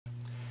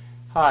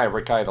Hi,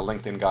 Rick I, the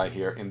LinkedIn guy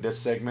here. In this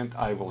segment,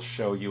 I will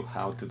show you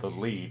how to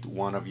delete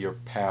one of your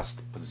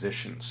past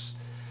positions.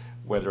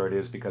 Whether it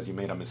is because you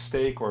made a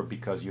mistake or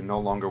because you no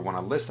longer want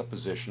to list a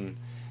position,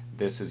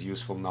 this is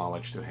useful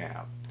knowledge to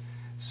have.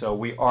 So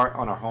we are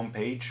on our home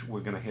page.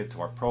 We're going to hit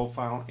to our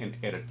profile and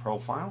edit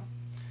profile.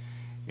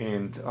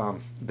 And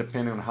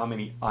depending on how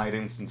many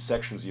items and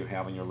sections you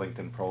have on your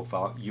LinkedIn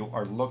profile, you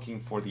are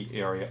looking for the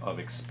area of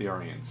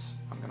experience.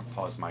 I'm going to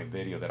pause my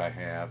video that I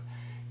have.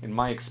 And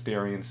my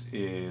experience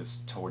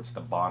is towards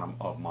the bottom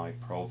of my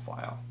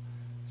profile.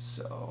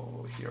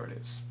 So here it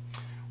is.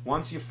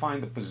 Once you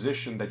find the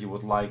position that you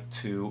would like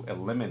to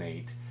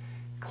eliminate,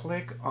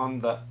 click on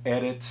the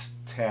Edit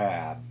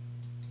tab.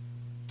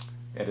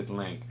 Edit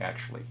link,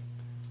 actually.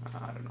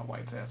 I don't know why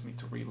it's asked me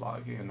to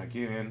relog in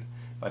again,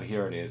 but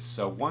here it is.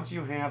 So once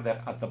you have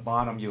that, at the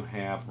bottom you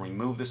have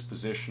remove this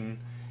position.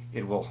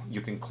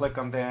 You can click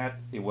on that.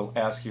 It will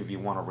ask you if you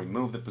want to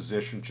remove the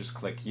position. Just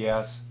click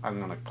yes. I'm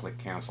going to click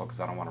cancel because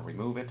I don't want to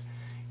remove it.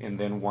 And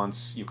then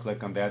once you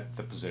click on that,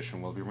 the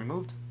position will be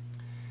removed.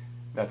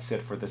 That's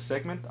it for this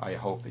segment. I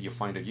hope that you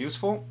find it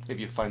useful. If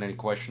you find any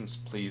questions,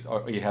 please,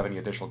 or you have any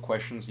additional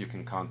questions, you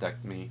can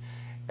contact me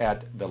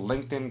at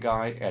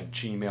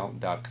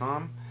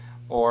thelinkedinguy@gmail.com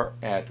or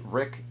at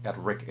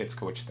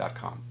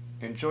rick@rickitzkowicz.com.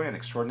 Enjoy an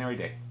extraordinary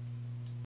day.